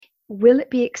will it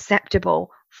be acceptable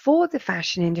for the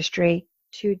fashion industry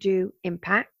to do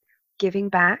impact, giving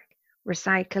back,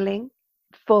 recycling,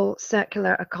 full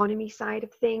circular economy side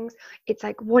of things? It's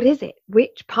like, what is it?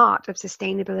 Which part of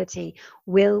sustainability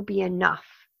will be enough?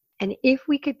 And if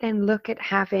we could then look at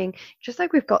having, just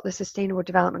like we've got the Sustainable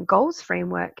Development Goals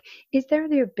framework, is there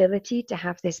the ability to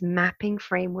have this mapping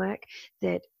framework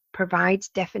that provides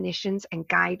definitions and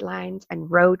guidelines and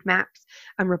roadmaps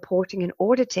and reporting and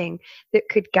auditing that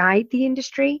could guide the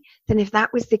industry? Then if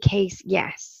that was the case,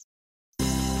 yes.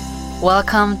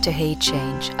 Welcome to Hate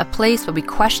Change, a place where we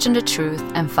question the truth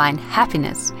and find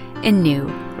happiness in new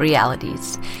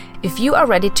realities. If you are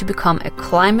ready to become a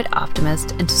climate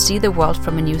optimist and to see the world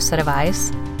from a new set of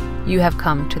eyes, you have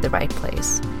come to the right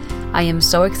place. I am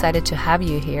so excited to have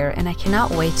you here, and I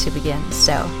cannot wait to begin.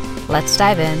 So let's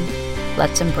dive in.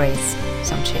 Let's embrace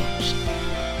some change.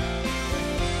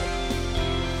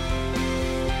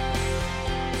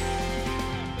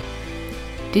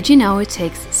 Did you know it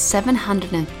takes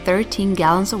 713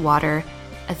 gallons of water,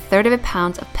 a third of a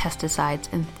pound of pesticides,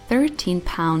 and 13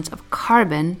 pounds of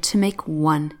carbon to make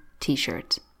one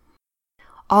t-shirt?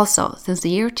 Also, since the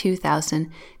year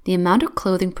 2000, the amount of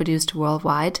clothing produced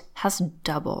worldwide has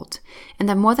doubled, and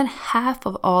that more than half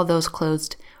of all those clothes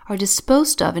are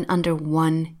disposed of in under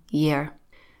 1 year.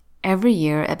 Every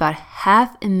year, about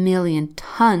 500,000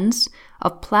 tons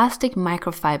of plastic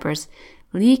microfibers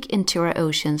leak into our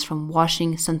oceans from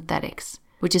washing synthetics,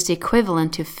 which is the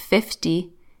equivalent to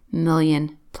 50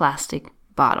 million plastic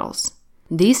bottles.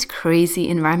 These crazy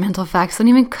environmental facts don't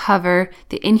even cover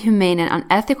the inhumane and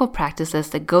unethical practices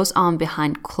that goes on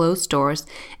behind closed doors,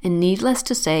 and needless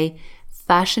to say,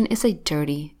 fashion is a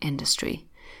dirty industry.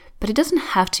 But it doesn't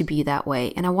have to be that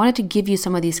way, and I wanted to give you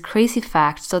some of these crazy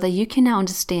facts so that you can now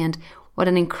understand what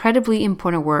an incredibly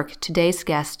important work today's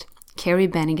guest, Carrie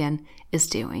Bennigan, is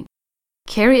doing.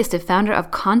 Carrie is the founder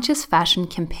of Conscious Fashion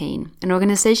Campaign, an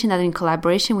organization that in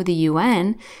collaboration with the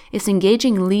UN is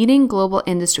engaging leading global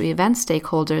industry event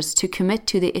stakeholders to commit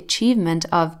to the achievement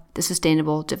of the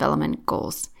Sustainable Development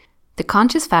Goals. The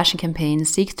Conscious Fashion Campaign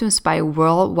seeks to inspire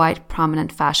worldwide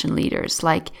prominent fashion leaders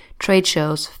like trade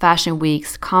shows, fashion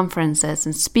weeks, conferences,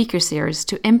 and speaker series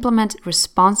to implement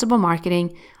responsible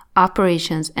marketing,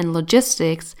 operations, and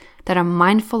logistics that are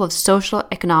mindful of social,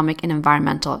 economic, and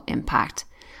environmental impact.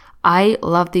 I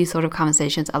love these sort of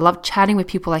conversations. I love chatting with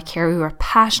people like Carrie who are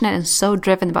passionate and so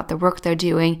driven about the work they're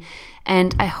doing.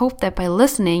 And I hope that by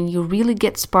listening, you really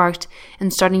get sparked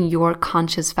in starting your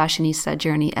conscious fashionista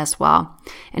journey as well.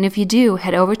 And if you do,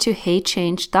 head over to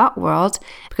hatechange.world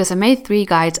because I made 3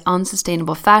 guides on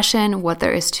sustainable fashion, what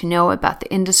there is to know about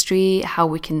the industry, how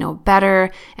we can know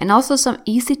better, and also some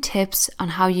easy tips on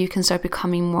how you can start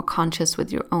becoming more conscious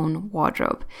with your own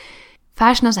wardrobe.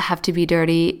 Fashion doesn't have to be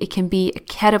dirty. It can be a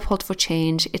catapult for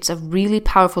change. It's a really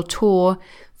powerful tool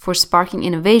for sparking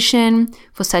innovation,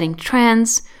 for setting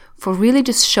trends, for really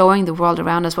just showing the world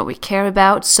around us what we care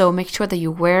about. So make sure that you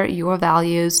wear your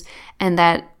values and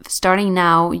that starting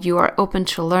now, you are open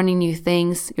to learning new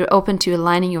things. You're open to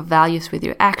aligning your values with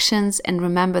your actions. And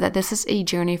remember that this is a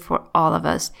journey for all of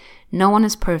us. No one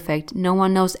is perfect. No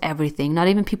one knows everything. Not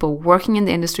even people working in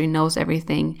the industry knows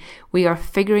everything. We are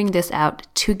figuring this out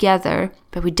together,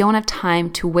 but we don't have time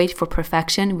to wait for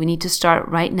perfection. We need to start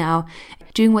right now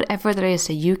doing whatever there is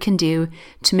that you can do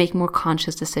to make more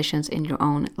conscious decisions in your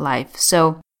own life.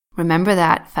 So remember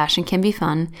that fashion can be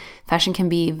fun. Fashion can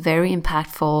be very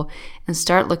impactful, and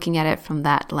start looking at it from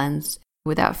that lens.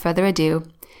 Without further ado,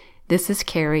 this is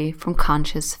Carrie from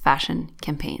Conscious Fashion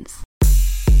Campaigns.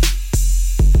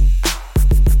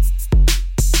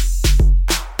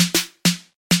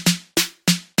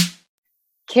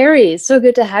 Carrie, so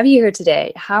good to have you here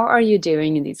today. How are you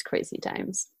doing in these crazy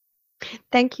times?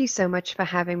 Thank you so much for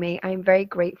having me. I'm very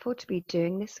grateful to be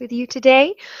doing this with you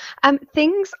today.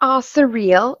 Things are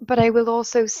surreal, but I will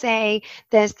also say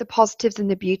there's the positives and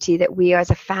the beauty that we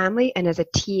as a family and as a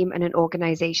team and an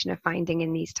organization are finding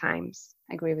in these times.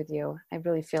 I agree with you. I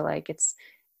really feel like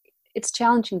it's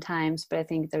challenging times, but I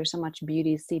think there's so much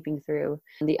beauty seeping through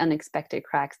the unexpected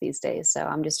cracks these days. So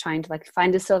I'm just trying to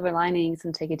find the silver linings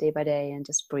and take it day by day and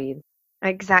just breathe.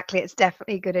 Exactly. It's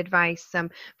definitely good advice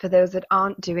for those that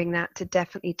aren't doing that, to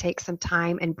definitely take some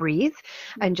time and breathe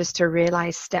and just to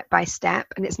realize step by step.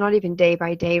 And it's not even day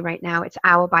by day right now. It's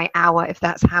hour by hour if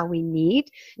that's how we need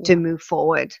to move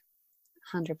forward.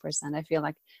 100%. I feel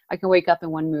like I can wake up in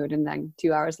one mood and then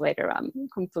 2 hours later I'm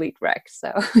complete wreck.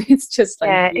 So it's just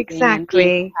exactly.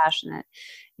 Being passionate.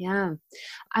 Yeah.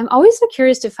 I'm always so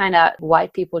curious to find out why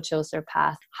people chose their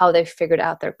path, how they figured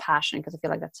out their passion, because I feel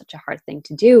like that's such a hard thing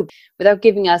to do. Without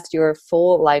giving us your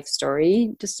full life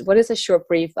story, just what is a short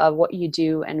brief of what you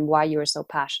do and why you are so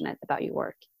passionate about your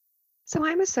work? So,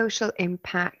 I'm a social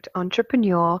impact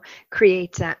entrepreneur,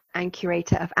 creator, and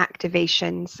curator of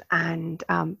activations and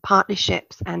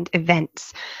partnerships and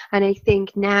events. And I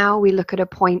think now we look at a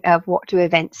point of what do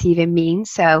events even mean?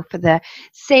 So, for the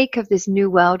sake of this new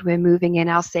world we're moving in,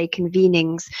 I'll say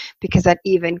convenings because that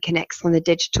even connects on the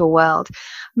digital world.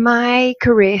 My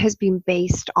career has been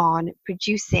based on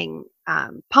producing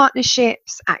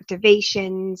partnerships,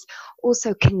 activations,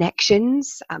 also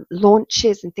connections,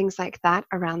 launches, and things like that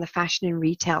around the fashion and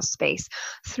retail space.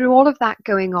 Through all of that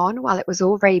going on, while it was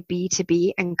all very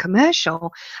B2B and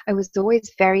commercial, I was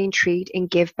always very intrigued in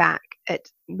give back. At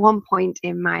one point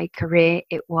in my career,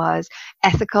 it was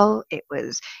ethical, it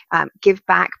was give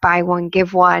back, buy one,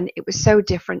 give one. It was so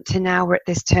different to now we're at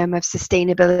this term of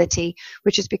sustainability,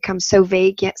 which has become so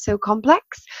vague yet so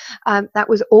complex. That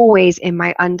was always in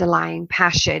my underlying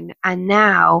passion. And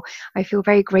now I feel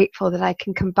very grateful that I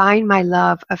can combine my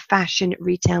love of fashion,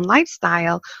 retail, and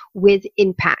lifestyle with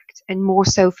impact. And more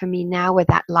so for me now, where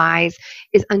that lies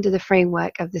is under the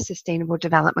framework of the Sustainable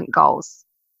Development Goals.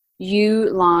 You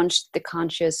launched the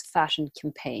Conscious Fashion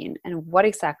Campaign, and what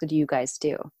exactly do you guys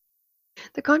do?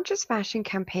 The Conscious Fashion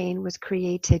Campaign was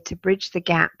created to bridge the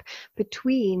gap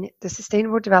between the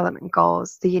Sustainable Development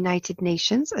Goals, the United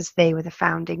Nations, as they were the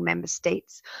founding member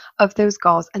states of those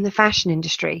goals, and the fashion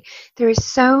industry. There is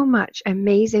so much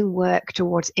amazing work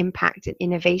towards impact and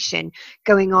innovation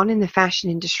going on in the fashion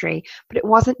industry, but it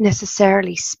wasn't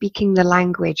necessarily speaking the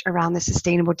language around the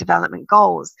Sustainable Development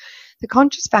Goals. The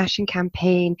Conscious Fashion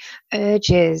Campaign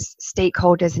urges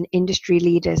stakeholders and industry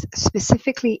leaders,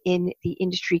 specifically in the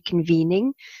industry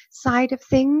convening side of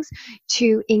things,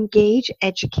 to engage,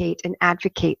 educate, and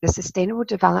advocate the Sustainable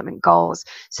Development Goals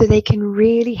so they can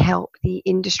really help the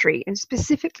industry. And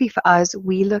specifically for us,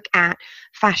 we look at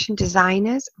fashion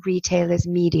designers, retailers,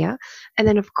 media, and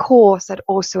then, of course, that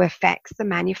also affects the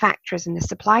manufacturers and the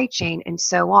supply chain and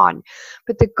so on.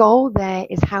 But the goal there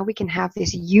is how we can have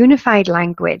this unified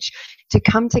language to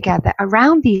come together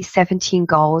around these 17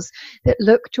 goals that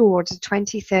look towards a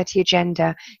 2030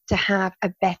 agenda to have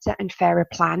a better and fairer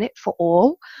planet for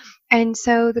all. And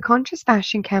so the Conscious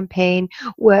Fashion Campaign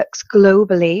works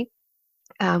globally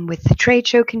with the trade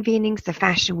show convenings, the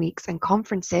fashion weeks, and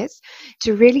conferences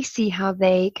to really see how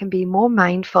they can be more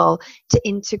mindful to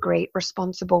integrate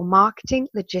responsible marketing,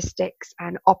 logistics,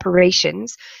 and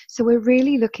operations. So we're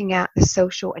really looking at the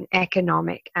social and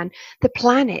economic and the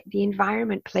planet, the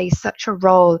environment plays such a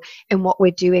role in what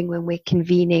we're doing when we're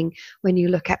convening, when you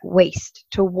look at waste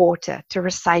to water to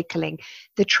recycling,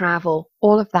 the travel,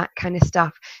 all of that kind of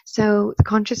stuff. So the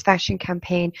Conscious Fashion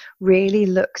Campaign really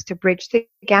looks to bridge the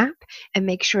gap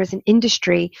and make sure as an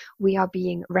industry we are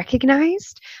being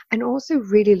recognized and also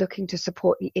really looking to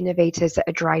support the innovators that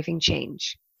are driving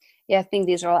change. Yeah, I think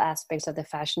these are all aspects of the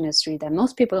fashion industry that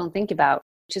most people don't think about,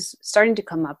 which is starting to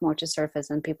come up more to surface,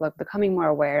 and people are becoming more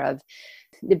aware of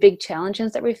the big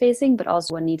challenges that we're facing, but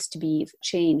also what needs to be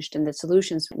changed and the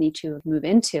solutions we need to move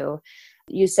into.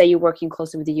 You say you're working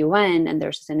closely with the UN and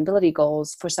their sustainability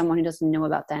goals. For someone who doesn't know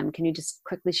about them, can you just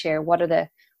quickly share what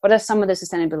are some of the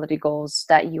sustainability goals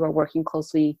that you are working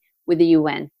closely with the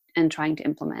UN and trying to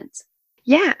implement?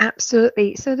 Yeah,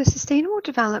 absolutely. So the Sustainable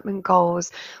Development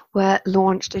Goals were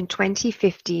launched in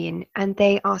 2015, and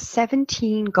they are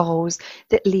 17 goals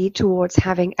that lead towards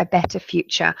having a better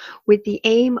future, with the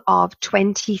aim of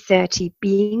 2030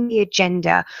 being the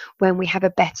agenda when we have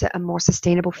a better and more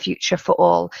sustainable future for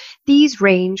all. These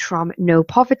range from no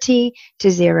poverty to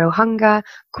zero hunger,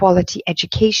 quality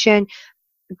education.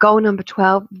 Goal number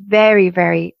 12, very,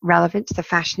 very relevant to the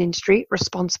fashion industry,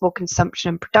 responsible consumption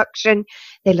and production.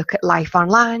 They look at life on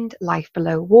land, life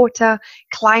below water,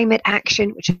 climate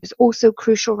action, which is also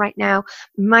crucial right now.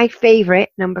 My favorite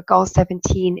number, goal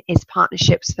 17, is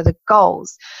partnerships for the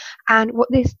goals. And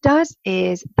what this does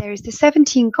is there is the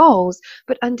 17 goals,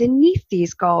 but underneath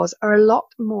these goals are a lot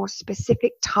more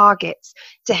specific targets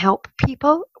to help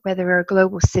people, whether you're a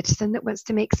global citizen that wants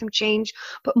to make some change,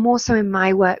 but more so in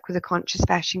my work with the Conscious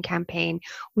Fashion Campaign,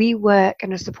 we work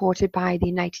and are supported by the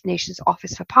United Nations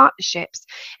Office for Partnerships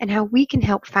and how we can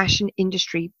help fashion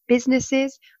industry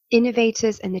businesses,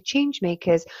 innovators, and the change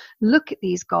makers look at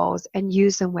these goals and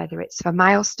use them, whether it's for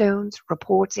milestones,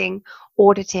 reporting,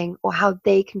 auditing, or how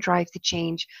they can drive the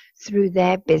change through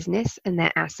their business and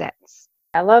their assets.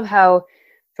 I love how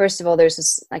first of all, there's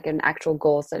this like an actual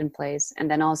goal set in place,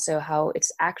 and then also how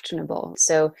it's actionable.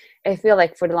 So I feel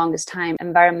like for the longest time,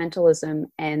 environmentalism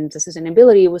and the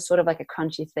sustainability was sort of like a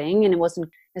crunchy thing, and it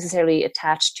wasn't necessarily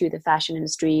attached to the fashion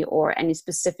industry or any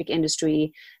specific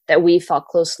industry that we felt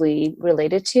closely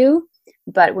related to.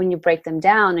 But when you break them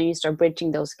down and you start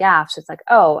bridging those gaps, it's like,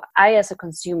 oh, I as a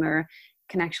consumer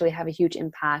can actually have a huge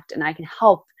impact, and I can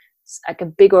help like a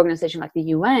big organization like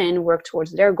the UN work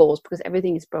towards their goals, because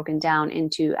everything is broken down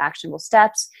into actionable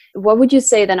steps. What would you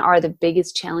say then are the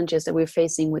biggest challenges that we're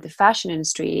facing with the fashion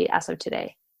industry as of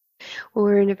today? Well,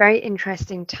 we're in a very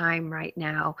interesting time right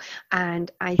now.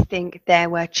 And I think there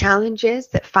were challenges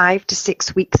that 5 to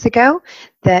 6 weeks ago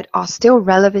that are still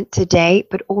relevant today,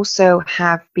 but also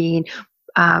have been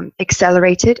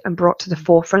accelerated and brought to the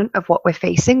forefront of what we're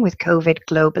facing with COVID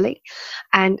globally.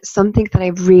 And something that I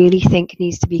really think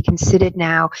needs to be considered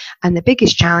now, and the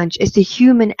biggest challenge, is the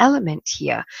human element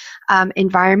here.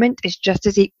 Environment is just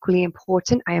as equally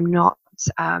important. I am not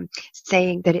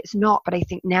saying that it's not, but I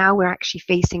think now we're actually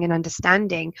facing an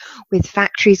understanding with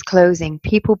factories closing,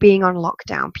 people being on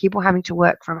lockdown, people having to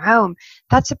work from home.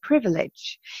 That's a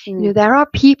privilege. You know, there are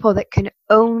people that can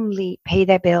only pay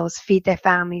their bills, feed their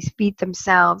families, feed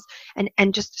themselves,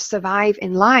 and just survive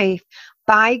in life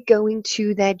by going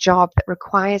to their job that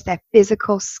requires their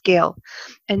physical skill.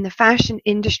 In the fashion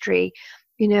industry,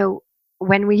 you know,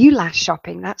 when were you last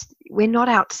shopping? We're not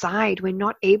outside. We're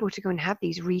not able to go and have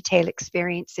these retail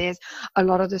experiences. A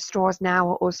lot of the stores now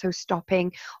are also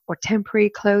stopping or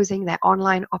temporarily closing their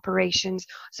online operations.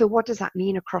 So what does that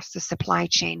mean across the supply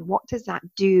chain? What does that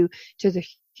do to the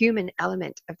human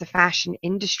element of the fashion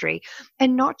industry?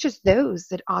 And not just those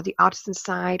that are the artisan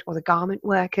side or the garment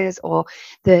workers or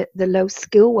the low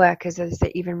skill workers, as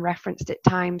they even referenced at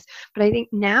times. But I think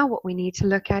now what we need to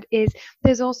look at is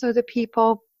there's also the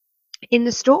people in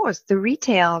the stores, the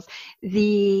retails,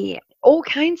 the all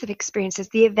kinds of experiences,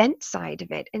 the event side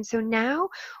of it. And so now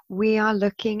we are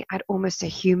looking at almost a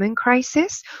human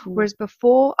crisis, whereas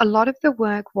before a lot of the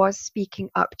work was speaking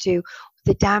up to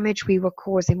the damage we were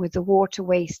causing with the water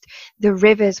waste, the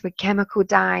rivers with chemical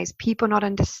dyes, people not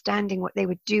understanding what they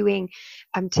were doing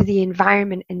to the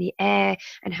environment and the air,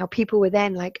 and how people were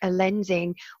then, like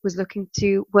Lenzing was looking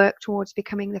to work towards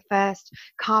becoming the first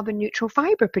carbon neutral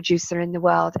fiber producer in the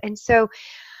world. And so,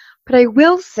 but I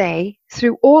will say,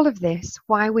 through all of this,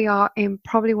 why we are in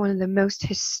probably one of the most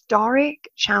historic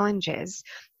challenges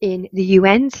in the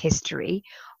UN's history,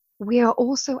 we are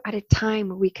also at a time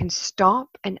where we can stop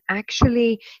and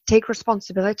actually take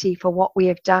responsibility for what we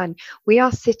have done. We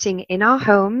are sitting in our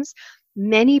homes.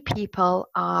 Many people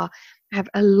have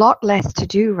a lot less to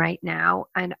do right now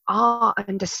and are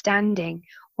understanding,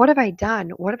 what have I done?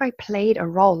 What have I played a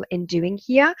role in doing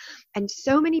here? And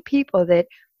so many people that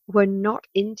were not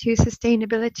into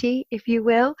sustainability, if you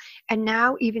will, and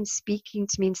now even speaking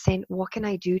to me and saying, what can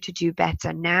I do to do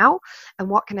better now? And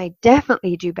what can I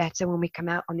definitely do better when we come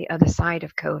out on the other side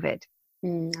of COVID?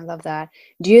 I love that.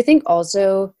 Do you think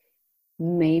also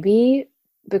maybe,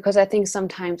 because I think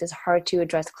sometimes it's hard to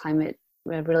address climate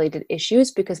related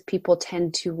issues because people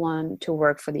tend to want to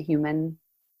work for the human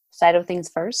side of things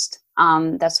first.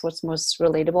 That's what's most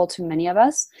relatable to many of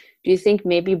us. Do you think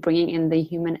maybe bringing in the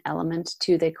human element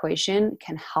to the equation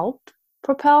can help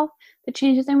propel the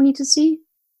changes that we need to see?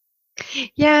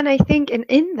 Yeah, and I think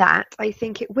in that, I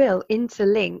think it will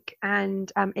interlink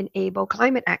and enable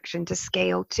climate action to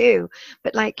scale too.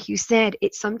 But like you said,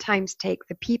 it sometimes takes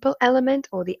the people element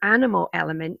or the animal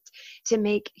element to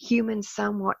make humans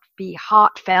somewhat be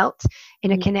heartfelt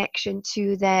in a connection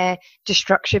to their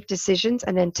destructive decisions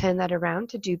and then turn that around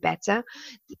to do better.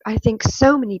 I think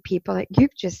so many people, like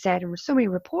you've just said, and so many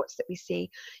reports that we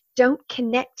see, don't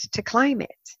connect to climate.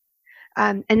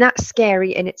 And that's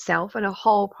scary in itself, and a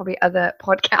whole probably other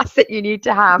podcast that you need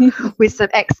to have with some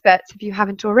experts if you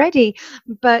haven't already.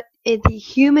 But the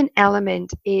human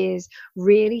element is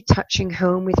really touching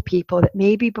home with people that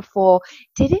maybe before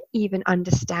didn't even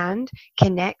understand,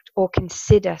 connect, or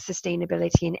consider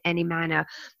sustainability in any manner.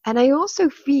 And I also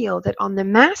feel that on the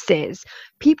masses,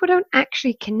 people don't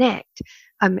actually connect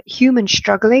human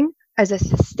struggling as a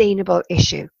sustainable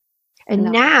issue. And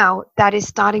now that is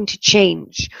starting to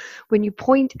change. When you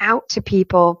point out to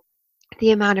people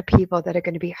the amount of people that are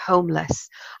going to be homeless,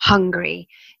 hungry,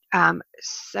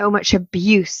 so much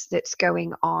abuse that's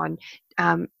going on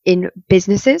in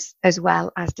businesses as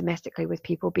well as domestically with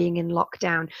people being in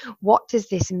lockdown. What does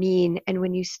this mean? And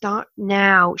when you start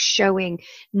now showing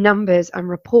numbers and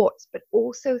reports, but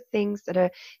also things that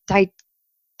are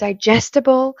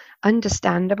digestible,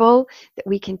 understandable, that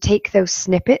we can take those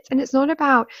snippets. And it's not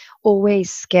about always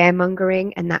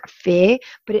scaremongering and that fear,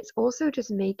 but it's also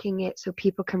just making it so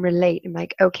people can relate and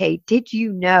like, okay, did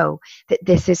you know that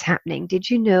this is happening? Did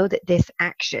you know that this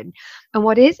action? And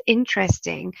what is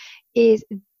interesting is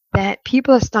that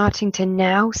people are starting to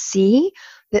now see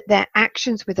that their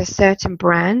actions with a certain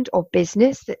brand or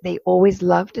business that they always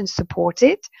loved and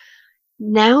supported,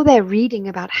 now they're reading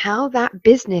about how that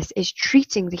business is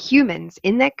treating the humans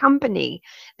in their company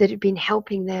that have been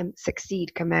helping them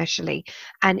succeed commercially.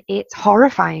 And it's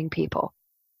horrifying people.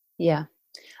 Yeah.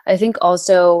 I think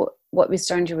also what we're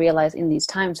starting to realize in these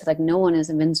times is like no one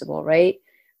is invincible, right?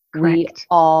 We Correct.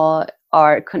 all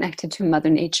are connected to Mother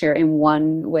Nature in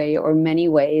one way or many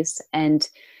ways. And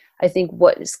I think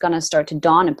what is going to start to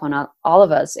dawn upon all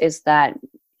of us is that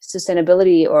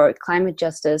sustainability or climate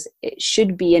justice, it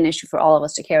should be an issue for all of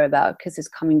us to care about because it's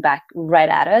coming back right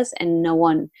at us, and no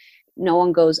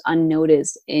one goes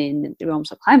unnoticed in the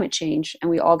realms of climate change, and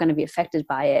we're all going to be affected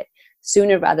by it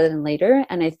sooner rather than later.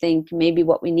 And I think maybe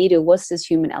what we needed was this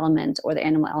human element or the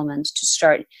animal element to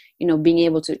start, being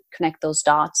able to connect those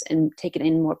dots and take it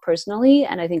in more personally.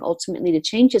 And I think ultimately the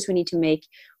changes we need to make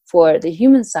for the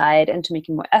human side and to make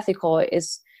it more ethical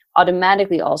is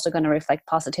automatically also going to reflect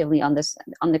positively on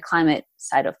the climate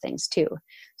side of things too.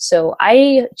 So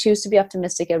I choose to be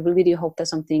optimistic. I really do hope that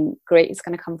something great is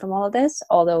going to come from all of this,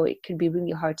 although it could be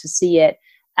really hard to see it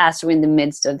as we're in the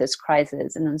midst of this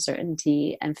crisis and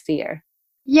uncertainty and fear.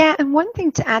 Yeah, and one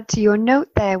thing to add to your note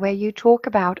there, where you talk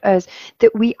about us,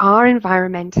 that we are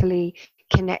environmentally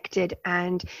connected,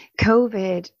 and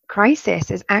COVID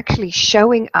crisis is actually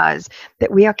showing us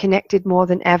that we are connected more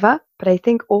than ever. But I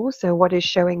think also what is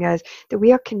showing us that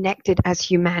we are connected as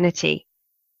humanity.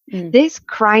 This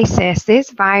crisis, this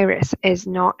virus is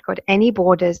not got any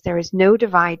borders. There is no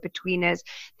divide between us.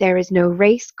 There is no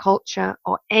race, culture,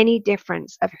 or any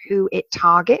difference of who it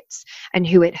targets and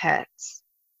who it hurts.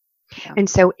 Yeah. And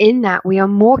so in that, we are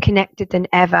more connected than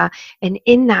ever. And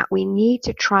in that, we need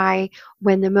to try,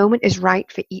 when the moment is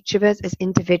right for each of us as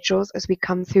individuals, as we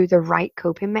come through the right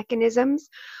coping mechanisms,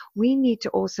 we need to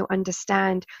also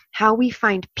understand how we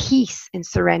find peace and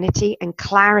serenity and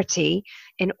clarity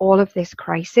in all of this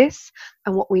crisis,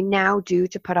 and what we now do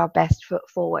to put our best foot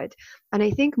forward. And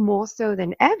I think more so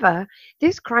than ever,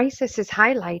 this crisis is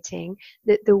highlighting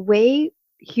that the way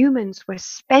humans were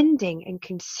spending and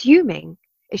consuming,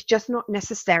 it's just not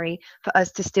necessary for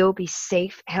us to still be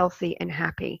safe, healthy, and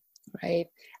happy. Right.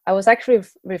 I was actually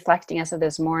reflecting as of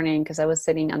this morning because I was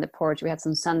sitting on the porch. We had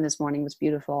some sun this morning. It was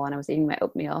beautiful. And I was eating my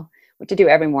oatmeal, which I do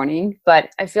every morning. But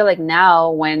I feel like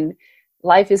now when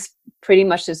life is pretty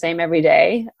much the same every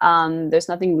day, there's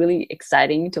nothing really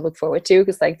exciting to look forward to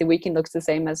because like the weekend looks the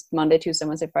same as Monday, Tuesday,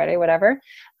 Wednesday, Friday, whatever.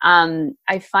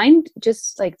 I find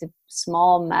just like the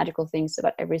small magical things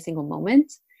about every single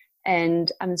moment.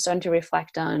 And I'm starting to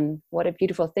reflect on what a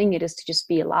beautiful thing it is to just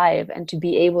be alive and to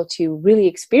be able to really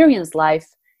experience life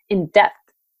in depth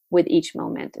with each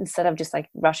moment instead of just like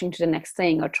rushing to the next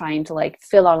thing or trying to like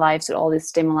fill our lives with all this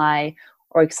stimuli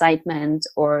or excitement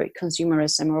or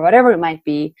consumerism or whatever it might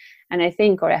be. And I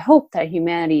think, or I hope that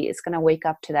humanity is going to wake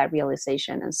up to that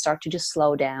realization and start to just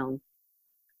slow down.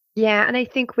 Yeah, and I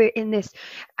think we're in this,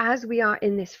 as we are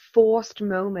in this forced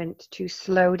moment to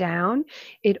slow down,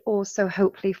 it also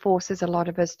hopefully forces a lot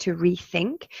of us to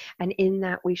rethink. And in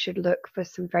that, we should look for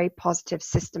some very positive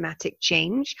systematic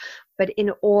change. But in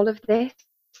all of this,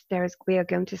 we are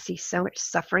going to see so much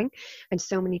suffering and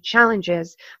so many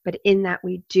challenges. But in that,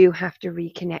 we do have to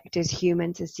reconnect as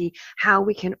humans and see how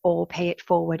we can all pay it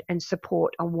forward and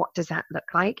support. And what does that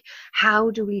look like? How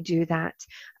do we do that?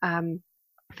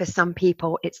 For some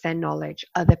people, it's their knowledge.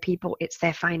 Other people, it's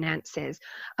their finances.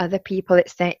 Other people,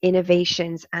 it's their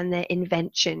innovations and their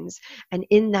inventions. And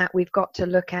in that, we've got to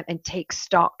look at and take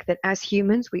stock that as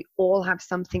humans, we all have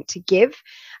something to give.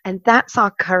 And that's our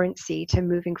currency to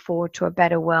moving forward to a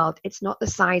better world. It's not the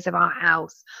size of our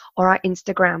house or our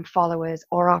Instagram followers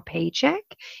or our paycheck.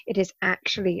 It is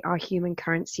actually our human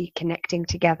currency connecting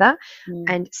together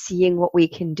and seeing what we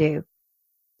can do.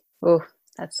 Oh,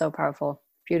 that's so powerful.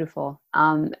 Beautiful.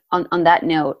 On that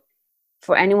note,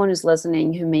 for anyone who's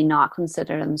listening who may not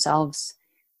consider themselves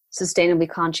sustainably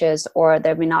conscious, or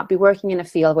they may not be working in a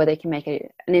field where they can make an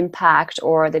impact,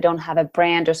 or they don't have a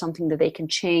brand or something that they can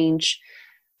change,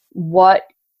 what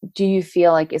do you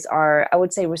feel like is our, I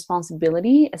would say,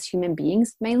 responsibility as human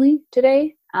beings mainly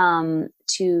today,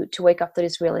 to wake up to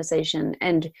this realization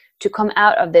and to come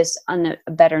out of this on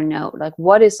a better note? Like,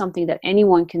 what is something that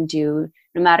anyone can do,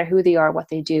 no matter who they are, what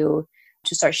they do,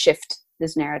 to start shift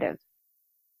this narrative?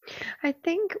 I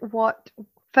think what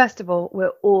First of all,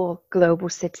 we're all global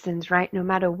citizens, right? No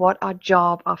matter what our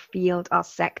job, our field, our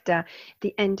sector, at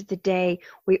the end of the day,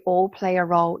 we all play a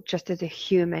role just as a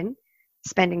human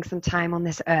spending some time on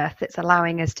this earth that's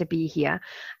allowing us to be here.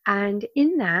 And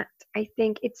in that, I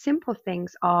think it's simple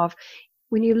things of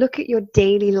when you look at your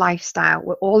daily lifestyle,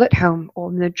 we're all at home, or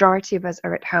the majority of us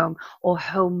are at home or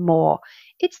home more.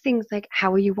 It's things like,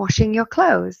 how are you washing your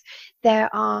clothes? There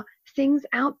are things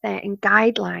out there and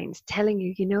guidelines telling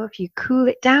you, if you cool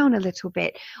it down a little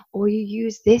bit, or you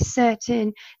use this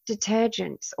certain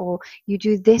detergents, or you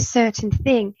do this certain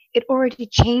thing, it already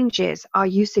changes our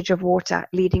usage of water,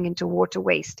 leading into water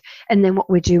waste. And then what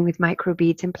we're doing with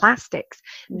microbeads and plastics,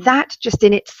 that just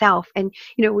in itself. And,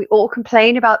 we all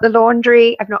complain about the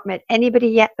laundry. I've not met anybody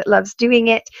yet that loves doing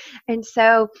it. And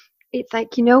so it's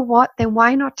like, you know what, then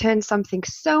why not turn something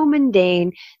so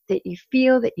mundane that you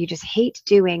feel that you just hate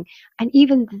doing, and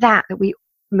even that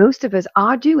most of us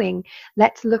are doing,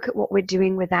 let's look at what we're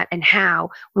doing with that and how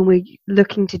when we're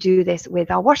looking to do this with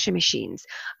our washing machines.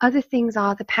 Other things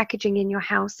are the packaging in your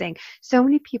housing. So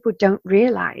many people don't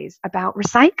realize about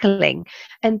recycling,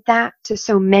 and that to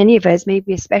so many of us,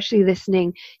 maybe especially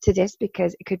listening to this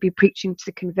because it could be preaching to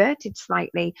the converted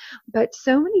slightly, but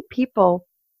so many people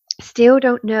still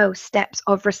don't know steps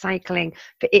of recycling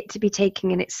for it to be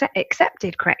taken and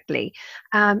accepted correctly.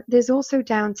 There's also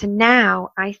down to now,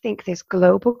 I think this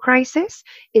global crisis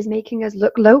is making us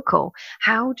look local.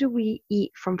 How do we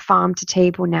eat from farm to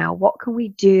table now? What can we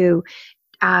do?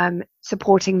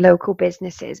 Supporting local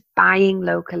businesses, buying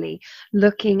locally,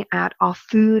 looking at our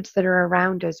foods that are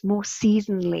around us more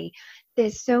seasonally.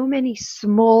 There's so many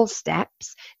small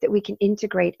steps that we can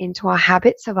integrate into our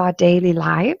habits of our daily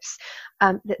lives,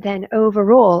 that then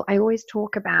overall, I always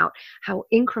talk about how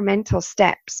incremental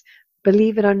steps,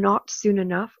 believe it or not, soon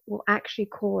enough, will actually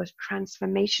cause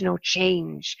transformational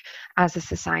change as a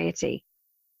society.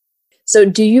 So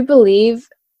do you believe,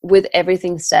 with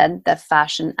everything said, that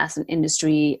fashion as an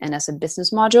industry and as a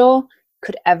business model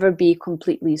could ever be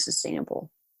completely sustainable?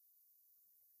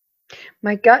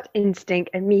 My gut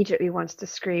instinct immediately wants to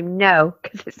scream no,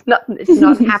 because it's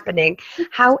not happening.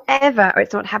 However, or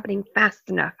it's not happening fast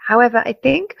enough. However, I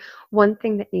think one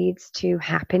thing that needs to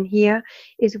happen here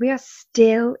is we are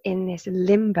still in this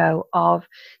limbo of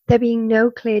there being no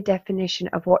clear definition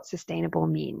of what sustainable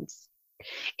means.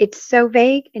 It's so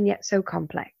vague and yet so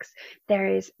complex. There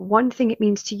is one thing it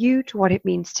means to you to what it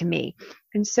means to me.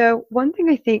 And so one thing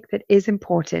I think that is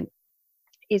important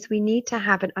is we need to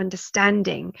have an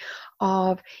understanding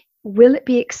of, will it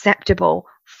be acceptable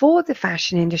for the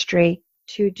fashion industry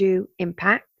to do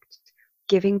impact,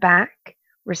 giving back,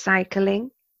 recycling,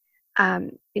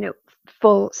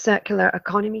 full circular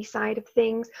economy side of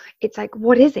things? It's like,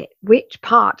 what is it? Which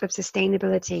part of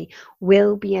sustainability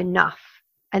will be enough?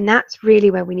 And that's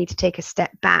really where we need to take a step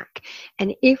back.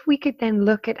 And if we could then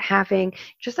look at having,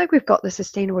 just like we've got the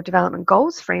Sustainable Development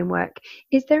Goals framework,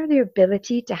 is there the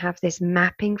ability to have this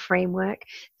mapping framework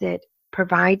that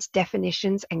provides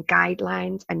definitions and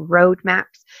guidelines and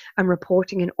roadmaps and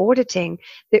reporting and auditing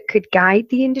that could guide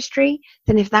the industry?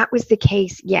 Then if that was the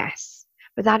case, yes.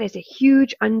 But that is a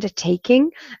huge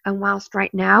undertaking. And whilst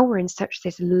right now we're in such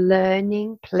this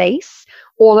learning place,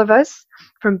 all of us,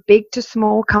 from big to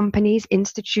small companies,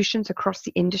 institutions across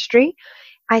the industry,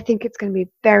 I think it's going to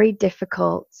be very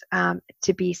difficult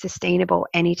to be sustainable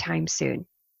anytime soon.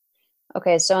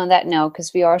 Okay, so on that note,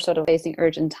 because we are sort of facing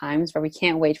urgent times where we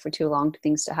can't wait for too long for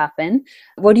things to happen,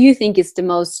 what do you think is the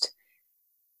most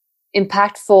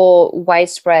impactful,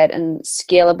 widespread, and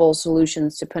scalable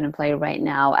solutions to put in play right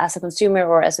now as a consumer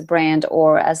or as a brand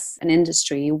or as an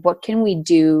industry? What can we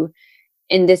do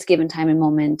in this given time and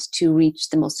moment to reach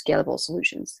the most scalable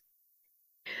solutions?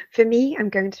 For me, I'm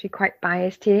going to be quite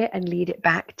biased here and lead it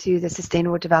back to the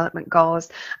Sustainable Development Goals.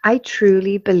 I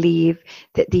truly believe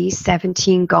that these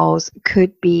 17 goals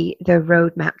could be the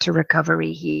roadmap to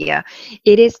recovery here.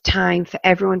 It is time for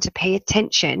everyone to pay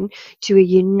attention to a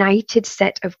united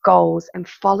set of goals and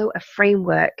follow a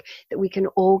framework that we can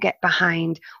all get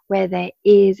behind, where there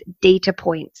is data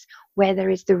points, where there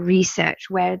is the research,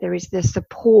 where there is the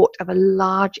support of a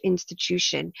large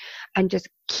institution, and just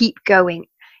keep going.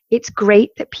 It's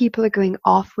great that people are going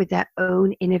off with their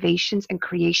own innovations and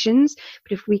creations,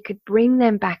 but if we could bring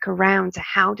them back around to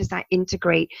how does that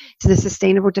integrate to the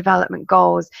Sustainable Development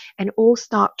Goals and all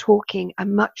start talking a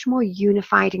much more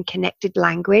unified and connected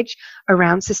language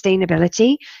around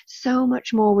sustainability, so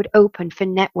much more would open for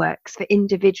networks, for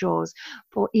individuals,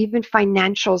 for even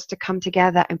financials to come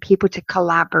together and people to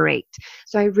collaborate.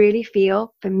 So I really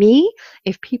feel, for me,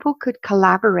 if people could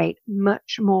collaborate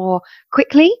much more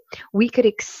quickly, we could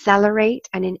accelerate accelerate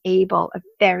and enable a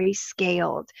very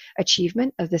scaled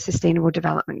achievement of the Sustainable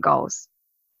Development Goals.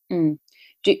 Mm.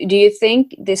 Do you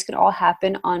think this could all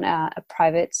happen on a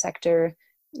private sector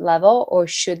level, or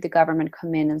should the government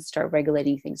come in and start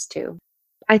regulating things too?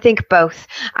 I think both.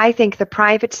 I think the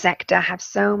private sector have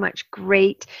so much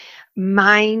great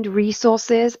mind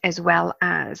resources as well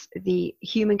as the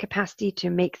human capacity to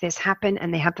make this happen,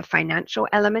 and they have the financial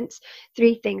elements.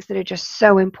 Three things that are just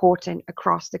so important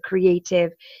across the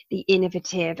creative, the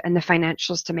innovative, and the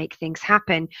financials to make things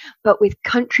happen. But with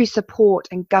country support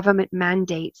and government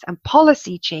mandates and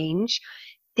policy change,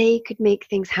 they could make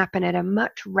things happen at a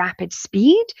much rapid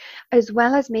speed, as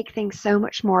well as make things so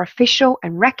much more official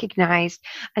and recognized,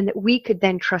 and that we could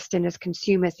then trust in as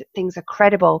consumers that things are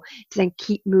credible to then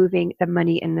keep moving the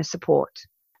money and the support.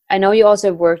 I know you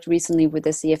also worked recently with the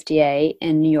CFDA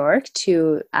in New York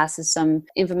to ask some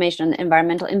information on the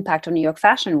environmental impact on New York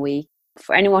Fashion Week.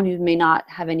 For anyone who may not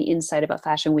have any insight about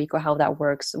Fashion Week or how that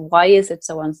works, why is it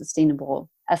so unsustainable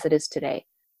as it is today?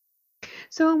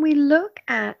 So when we look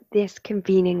at this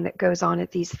convening that goes on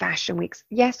at these fashion weeks,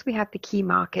 yes, we have the key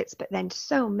markets, but then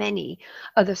so many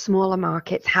other smaller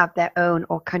markets have their own,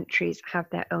 or countries have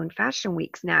their own fashion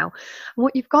weeks now. And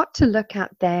what you've got to look at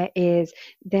there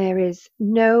is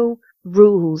no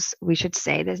rules, we should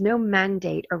say. There's no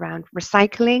mandate around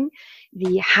recycling,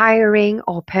 the hiring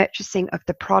or purchasing of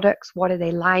the products. What are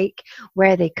they like?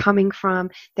 Where are they coming from?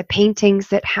 The paintings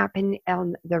that happen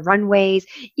on the runways,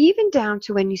 even down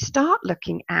to when you start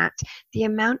looking at the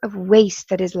amount of waste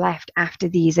that is left after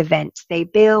these events. They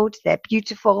build, they're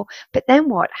beautiful, but then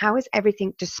what? How is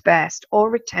everything dispersed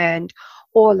or returned,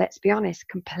 or, let's be honest,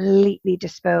 completely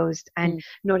disposed and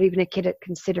not even a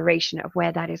consideration of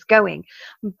where that is going?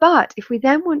 But if we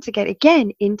then want to get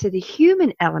again into the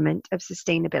human element of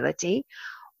sustainability,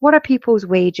 what are people's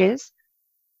wages?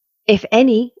 If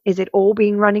any, is it all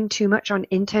being running too much on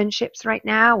internships right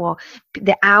now, or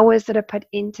the hours that are put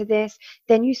into this?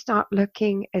 Then you start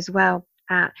looking as well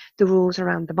at the rules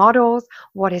around the models,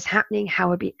 what is happening,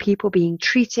 how are people being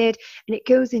treated, and it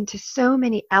goes into so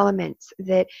many elements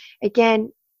that,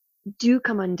 again, do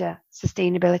come under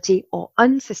sustainability or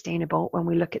unsustainable when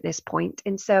we look at this point.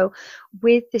 And so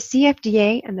with the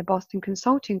CFDA and the Boston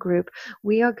Consulting Group,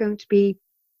 we are going to be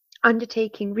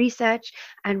undertaking research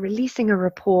and releasing a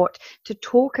report to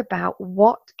talk about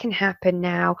what can happen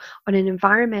now on an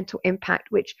environmental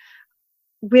impact, which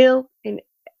will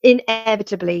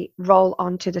inevitably roll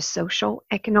onto the social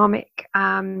economic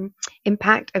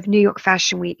impact of New York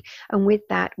Fashion Week. And with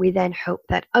that, we then hope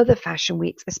that other fashion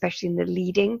weeks, especially in the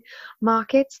leading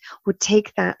markets, would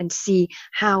take that and see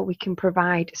how we can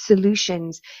provide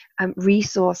solutions,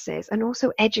 resources, and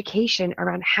also education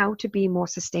around how to be more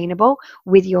sustainable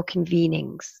with your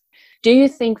convenings. Do you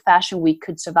think Fashion Week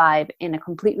could survive in a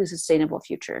completely sustainable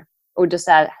future? Or does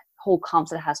that whole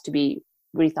concept has to be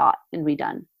rethought and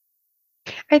redone?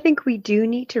 I think we do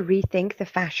need to rethink the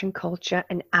fashion culture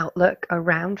and outlook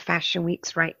around fashion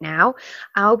weeks right now.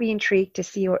 I'll be intrigued to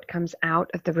see what comes out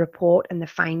of the report and the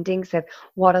findings of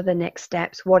what are the next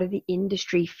steps, what are the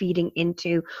industry feeding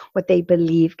into what they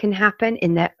believe can happen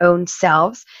in their own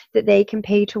selves that they can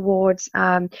pay towards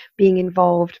being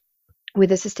involved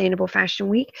with a sustainable fashion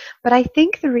week. But I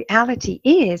think the reality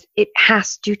is it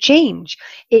has to change.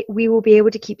 We will be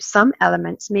able to keep some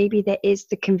elements. Maybe there is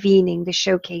the convening, the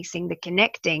showcasing, the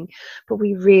connecting, but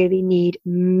we really need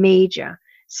major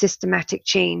systematic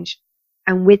change.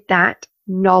 And with that,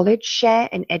 knowledge share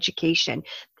and education.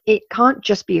 It can't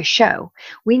just be a show.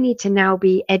 We need to now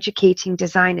be educating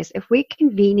designers. If we're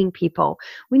convening people,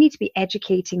 we need to be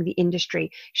educating the industry,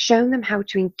 showing them how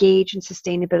to engage in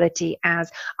sustainability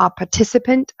as a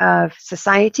participant of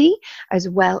society, as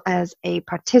well as a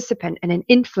participant and an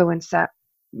influencer,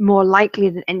 more likely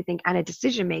than anything, and a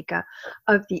decision maker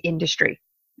of the industry.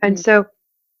 And so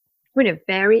we're in a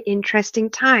very interesting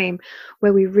time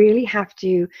where we really have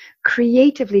to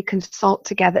creatively consult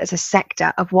together as a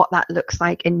sector of what that looks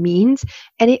like and means.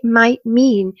 And it might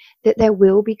mean that there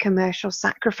will be commercial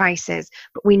sacrifices,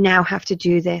 but we now have to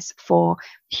do this for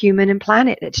human and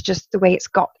planet. It's just the way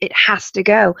it has to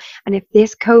go. And if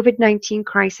this COVID-19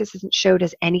 crisis hasn't showed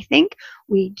us anything,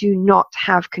 we do not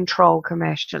have control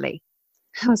commercially.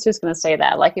 I was just going to say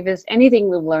that, like, if there's anything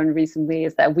we've learned recently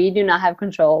is that we do not have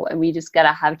control, and we just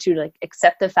gotta have to like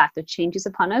accept the fact that change is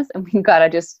upon us, and we gotta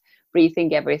just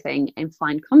rethink everything and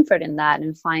find comfort in that,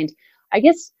 and find, I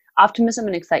guess, optimism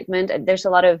and excitement. There's a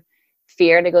lot of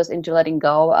fear that goes into letting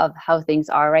go of how things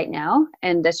are right now,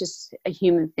 and that's just a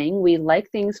human thing. We like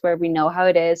things where we know how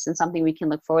it is and something we can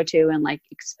look forward to and like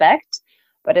expect.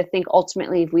 But I think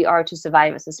ultimately, if we are to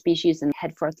survive as a species and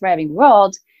head for a thriving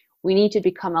world, we need to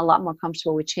become a lot more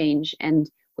comfortable with change and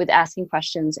with asking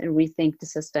questions and rethink the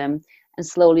system and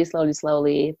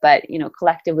slowly, but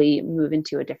collectively move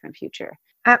into a different future.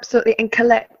 Absolutely. And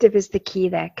collective is the key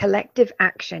there. Collective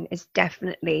action is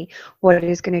definitely what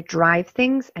is going to drive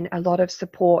things, and a lot of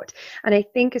support. And I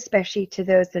think especially to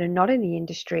those that are not in the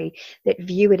industry that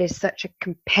view it as such a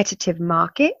competitive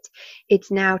market,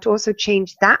 it's now to also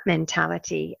change that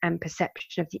mentality and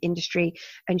perception of the industry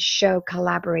and show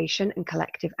collaboration and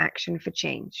collective action for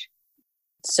change.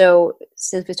 So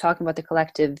since we're talking about the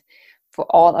collective, for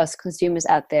all us consumers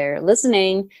out there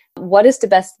listening, what is the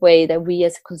best way that we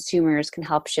as consumers can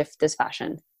help shift this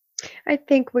fashion? I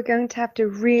think we're going to have to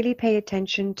really pay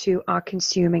attention to our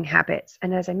consuming habits.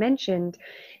 And as I mentioned,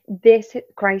 this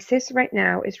crisis right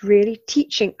now is really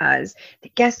teaching us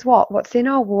that guess what? What's in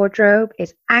our wardrobe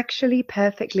is actually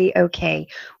perfectly okay.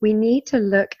 We need to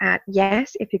look at,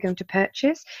 yes, if you're going to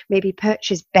purchase, maybe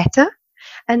purchase better.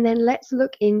 And then let's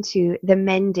look into the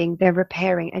mending, the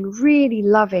repairing, and really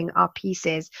loving our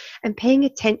pieces and paying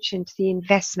attention to the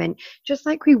investment, just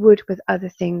like we would with other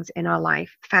things in our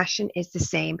life. Fashion is the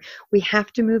same. We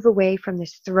have to move away from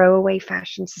this throwaway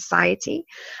fashion society.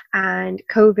 And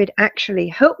COVID actually,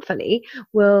 hopefully,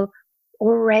 will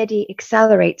already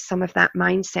accelerate some of that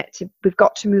mindset. We've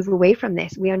got to move away from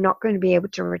this. We are not going to be able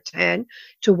to return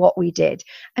to what we did.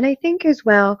 And I think as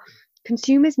well,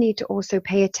 consumers need to also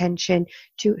pay attention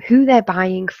to who they're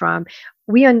buying from.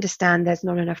 We understand there's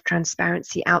not enough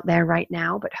transparency out there right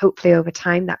now, but hopefully over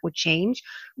time that will change.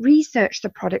 Research the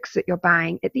products that you're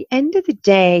buying. At the end of the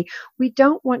day, we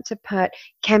don't want to put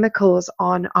chemicals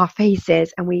on our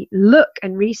faces, and we look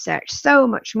and research so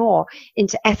much more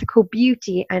into ethical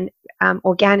beauty and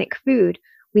organic food.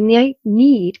 We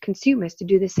need consumers to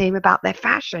do the same about their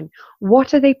fashion.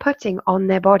 What are they putting on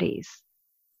their bodies?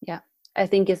 Yeah. I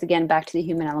think it's again back to the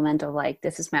human element of like,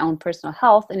 this is my own personal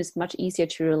health, and it's much easier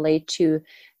to relate to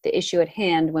the issue at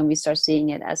hand when we start seeing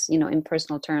it as, in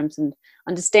personal terms, and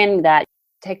understanding that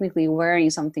technically wearing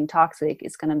something toxic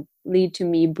is going to lead to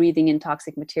me breathing in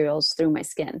toxic materials through my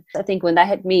skin. I think when that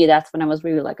hit me, that's when I was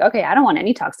really like, okay, I don't want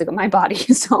any toxic on my body.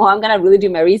 So I'm going to really do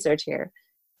my research here.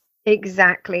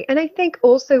 Exactly. And I think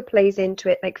also plays into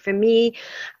it, like for me,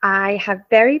 I have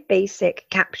very basic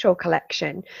capsule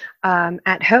collection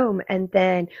at home. And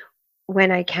then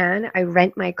when I can, I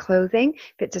rent my clothing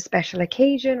if it's a special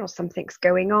occasion or something's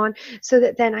going on, so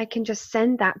that then I can just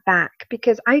send that back,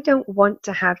 because I don't want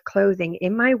to have clothing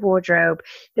in my wardrobe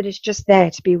that is just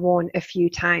there to be worn a few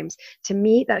times. To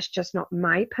me, that's just not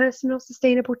my personal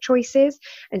sustainable choices.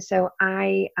 And so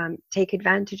I take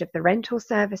advantage of the rental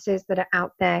services that are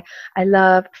out there. I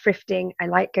love thrifting. I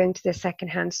like going to the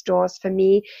secondhand stores. For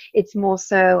me, it's more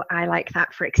so I like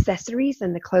that for accessories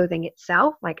than the clothing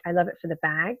itself. Like I love it for the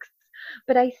bags.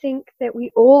 But I think that we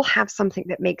all have something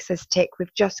that makes us tick.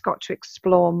 We've just got to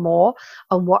explore more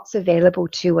on what's available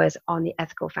to us on the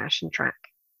ethical fashion track.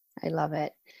 I love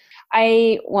it.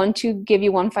 I want to give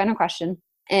you one final question,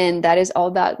 and that is all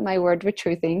about my word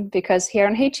retruthing, because here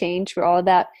on Hey Change, we're all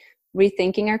about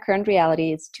rethinking our current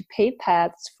reality. It's to pave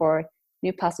paths for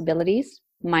new possibilities,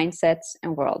 mindsets,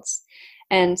 and worlds.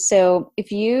 And so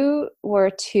if you were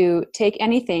to take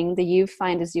anything that you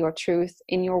find is your truth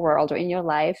in your world or in your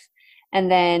life, and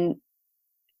then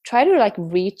try to like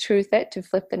retruth it to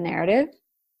flip the narrative,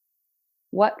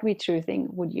 what retruthing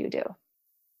would you do?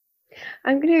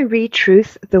 I'm going to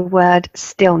retruth the word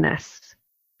stillness.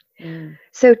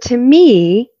 So to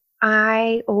me,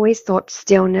 I always thought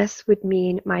stillness would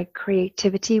mean my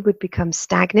creativity would become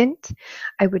stagnant.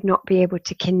 I would not be able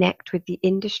to connect with the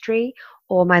industry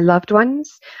or my loved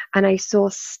ones. And I saw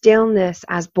stillness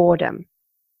as boredom.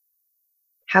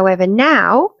 However,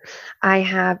 now I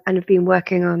have, and have been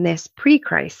working on this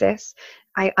pre-crisis,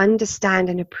 I understand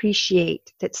and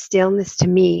appreciate that stillness to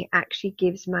me actually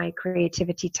gives my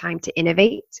creativity time to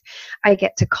innovate. I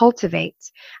get to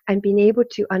cultivate, and being able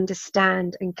to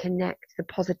understand and connect the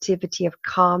positivity of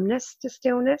calmness to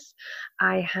stillness.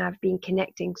 I have been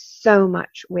connecting so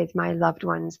much with my loved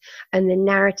ones, and the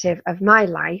narrative of my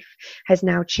life has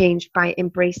now changed by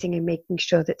embracing and making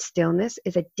sure that stillness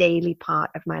is a daily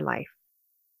part of my life.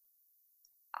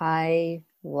 I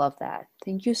love that.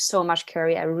 Thank you so much,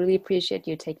 Carrie. I really appreciate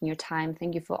you taking your time.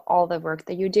 Thank you for all the work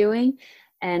that you're doing.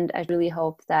 And I really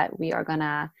hope that we are going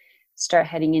to start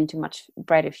heading into much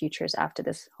brighter futures after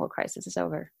this whole crisis is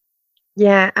over.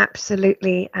 Yeah,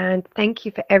 absolutely. And thank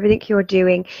you for everything you're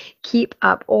doing. Keep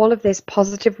up all of this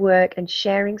positive work and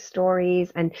sharing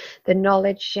stories and the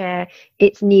knowledge share.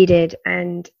 It's needed.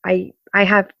 And I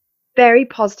have very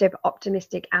positive,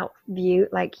 optimistic out view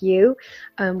like you.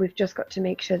 We've just got to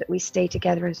make sure that we stay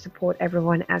together and support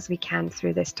everyone as we can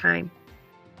through this time.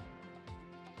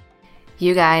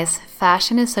 You guys,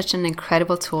 fashion is such an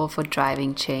incredible tool for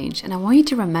driving change, and I want you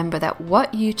to remember that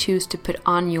what you choose to put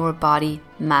on your body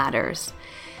matters.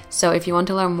 So if you want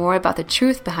to learn more about the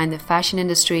truth behind the fashion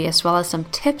industry, as well as some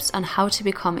tips on how to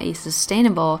become a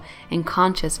sustainable and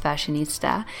conscious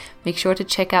fashionista, make sure to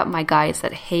check out my guides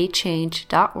at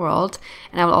heychange.world,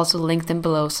 and I will also link them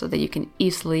below so that you can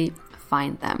easily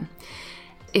find them.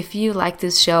 If you like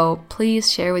this show, please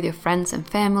share with your friends and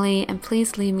family, and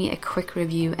please leave me a quick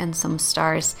review and some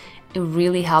stars. It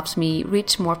really helps me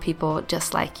reach more people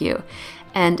just like you.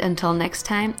 And until next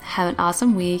time, have an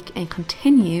awesome week and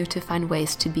continue to find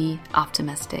ways to be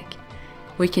optimistic.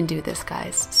 We can do this,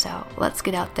 guys. So let's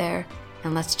get out there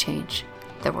and let's change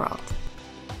the world.